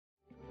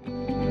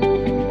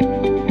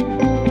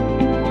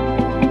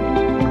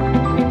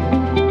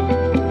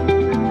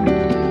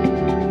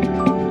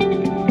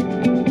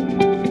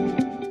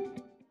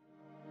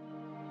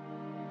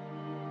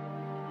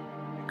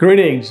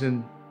Greetings,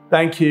 and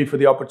thank you for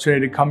the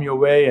opportunity to come your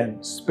way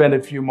and spend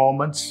a few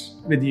moments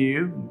with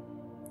you,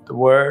 the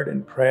Word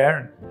and prayer.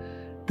 And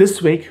this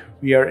week,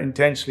 we are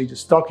intentionally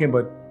just talking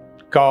about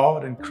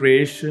God and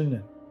creation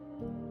and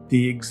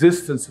the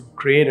existence of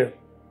Creator.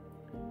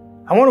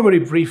 I want to very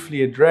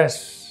briefly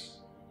address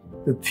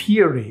the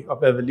theory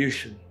of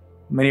evolution.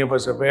 Many of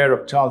us are aware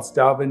of Charles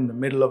Darwin in the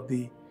middle of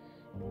the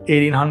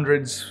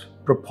 1800s,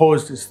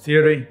 proposed his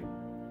theory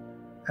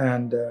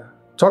and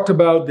talked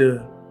about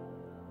the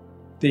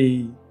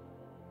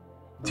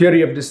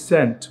theory of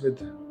descent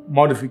with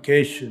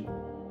modification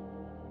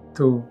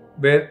through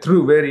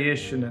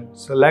variation and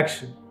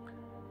selection.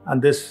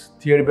 And this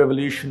theory of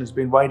evolution has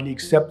been widely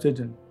accepted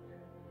and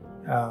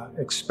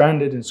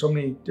expanded in so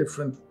many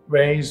different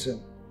ways.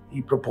 And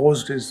he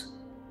proposed his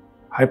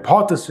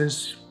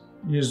hypothesis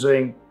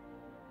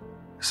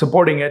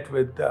supporting it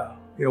with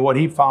what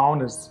he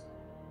found as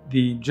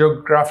the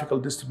geographical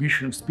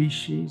distribution of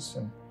species,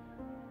 and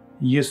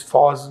he used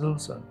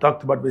fossils and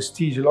talked about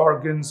vestigial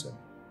organs and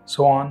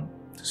so on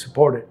to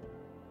support it.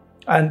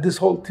 And this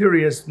whole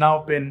theory has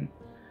now been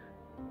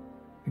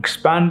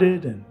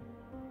expanded and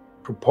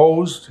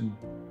proposed and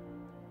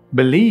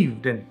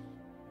believed in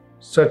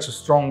such a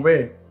strong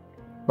way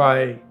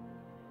by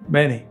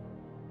many.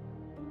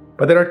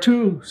 But there are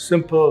two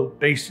simple,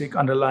 basic,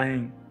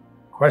 underlying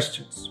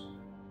questions.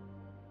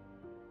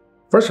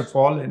 First of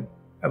all, in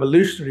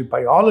evolutionary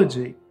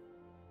biology,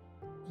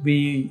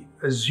 we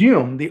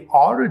assume the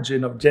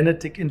origin of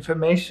genetic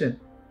information.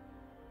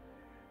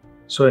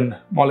 So in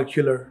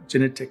molecular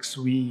genetics,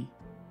 we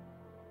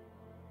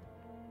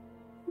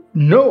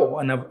know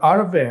and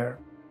are aware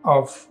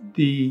of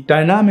the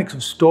dynamics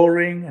of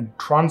storing and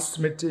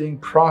transmitting,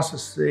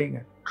 processing,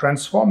 and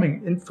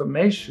transforming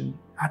information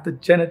at the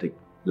genetic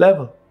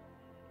level,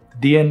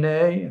 the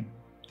DNA and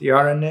the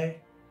RNA.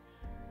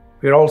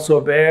 We're also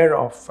aware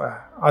of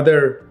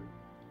other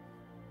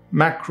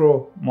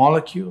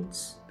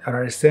macromolecules that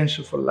are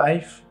essential for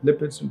life,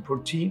 lipids and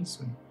proteins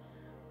and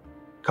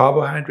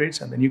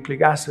carbohydrates and the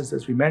nucleic acids,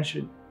 as we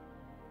mentioned.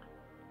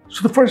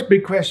 So the first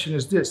big question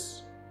is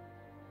this: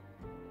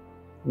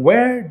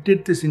 where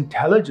did this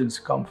intelligence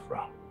come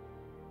from?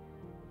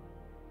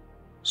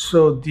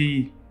 So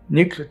the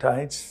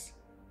nucleotides,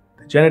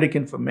 the genetic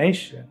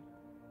information,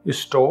 is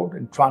stored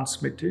and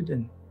transmitted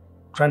and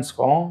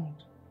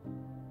transformed.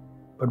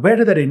 But where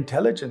did that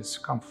intelligence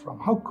come from?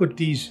 How could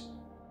these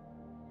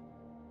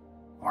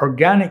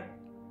organic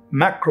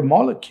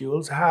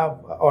macromolecules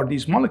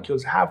these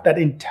molecules have that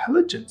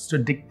intelligence to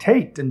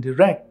dictate and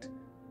direct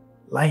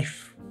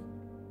life?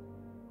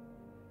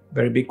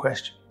 Very big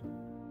question.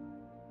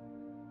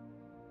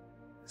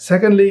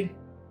 Secondly,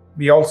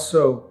 we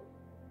also,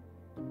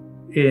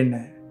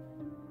 in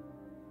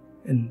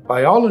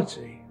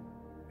biology,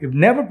 we've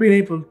never been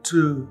able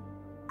to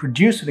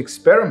produce an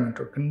experiment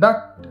or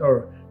conduct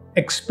or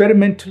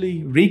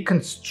experimentally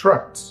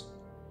reconstruct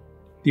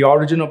the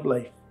origin of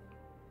life,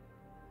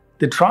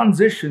 the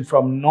transition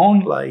from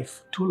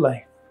non-life to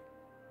life.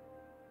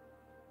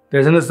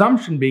 There's an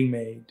assumption being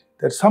made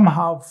that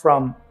somehow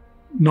from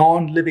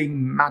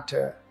non-living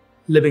matter,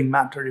 living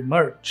matter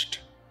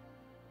emerged.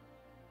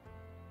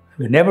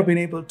 We've never been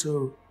able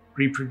to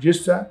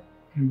reproduce that,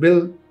 and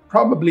will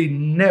probably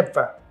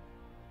never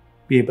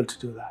be able to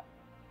do that.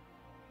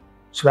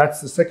 So that's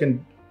the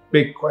second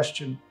big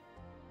question.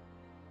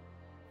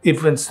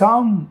 If in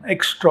some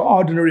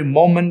extraordinary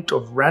moment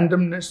of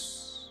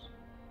randomness,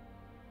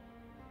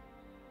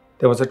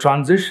 there was a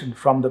transition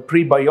from the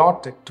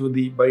prebiotic to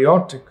the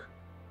biotic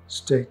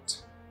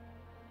state,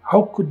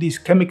 how could these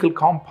chemical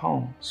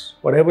compounds,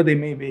 whatever they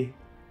may be,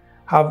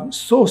 have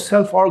so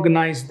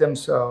self-organized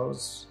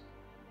themselves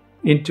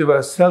into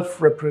a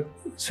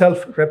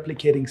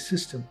self-replicating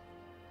system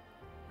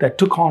that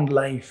took on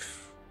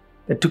life,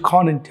 that took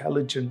on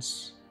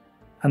intelligence,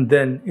 and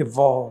then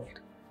evolved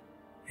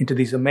into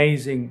these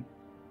amazing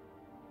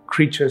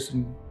creatures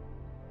and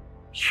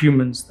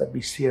humans that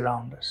we see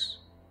around us?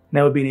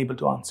 Never been able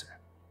to answer.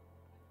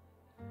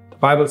 The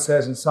Bible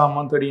says in Psalm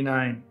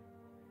 139,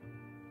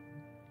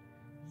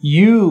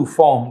 "You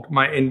formed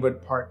my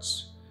inward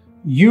parts.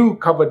 You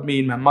covered me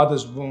in my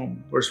mother's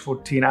womb." Verse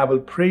 14, "I will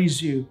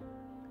praise you,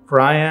 for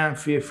I am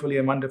fearfully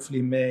and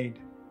wonderfully made.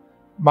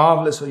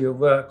 Marvelous are your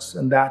works,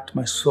 and that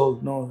my soul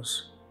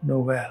knows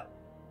well."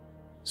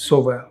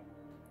 So well.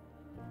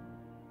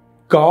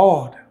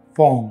 God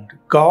formed,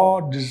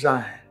 God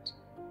designed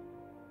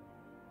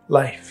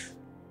life.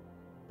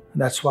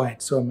 And that's why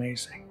it's so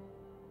amazing.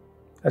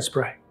 Let's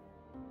pray.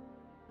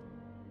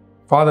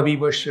 Father, we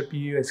worship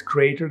you as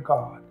Creator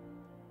God,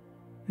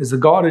 as the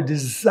God who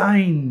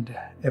designed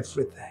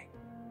everything,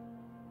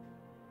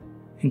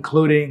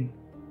 including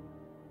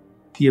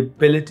the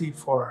ability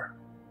for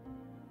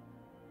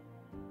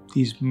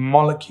these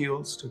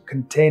molecules to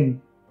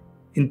contain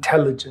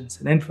intelligence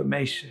and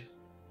information.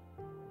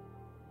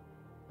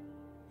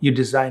 You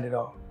designed it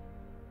all.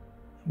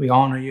 We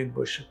honor you and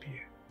worship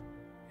you.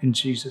 In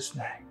Jesus'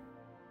 name,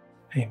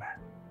 amen.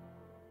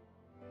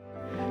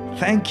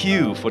 Thank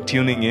you for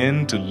tuning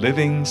in to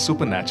Living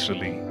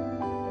Supernaturally.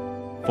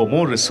 For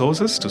more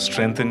resources to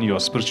strengthen your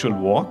spiritual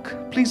walk,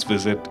 please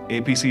visit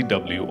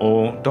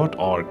apcwo.org.